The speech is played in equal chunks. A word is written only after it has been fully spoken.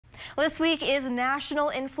Well, this week is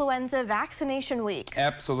National Influenza Vaccination Week.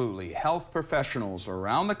 Absolutely. Health professionals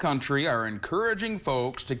around the country are encouraging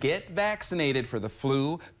folks to get vaccinated for the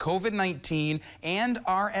flu, COVID-19, and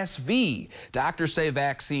RSV. Doctors say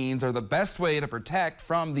vaccines are the best way to protect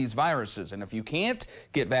from these viruses. And if you can't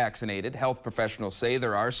get vaccinated, health professionals say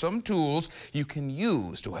there are some tools you can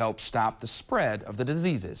use to help stop the spread of the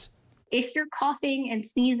diseases. If you're coughing and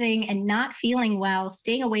sneezing and not feeling well,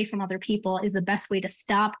 staying away from other people is the best way to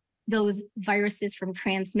stop those viruses from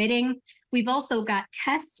transmitting. We've also got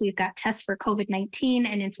tests. We've got tests for COVID-19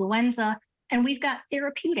 and influenza, and we've got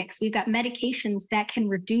therapeutics. We've got medications that can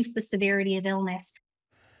reduce the severity of illness.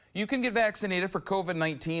 You can get vaccinated for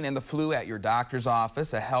COVID-19 and the flu at your doctor's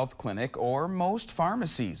office, a health clinic, or most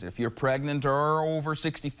pharmacies. If you're pregnant or over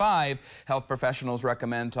 65, health professionals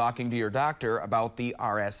recommend talking to your doctor about the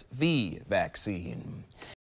RSV vaccine.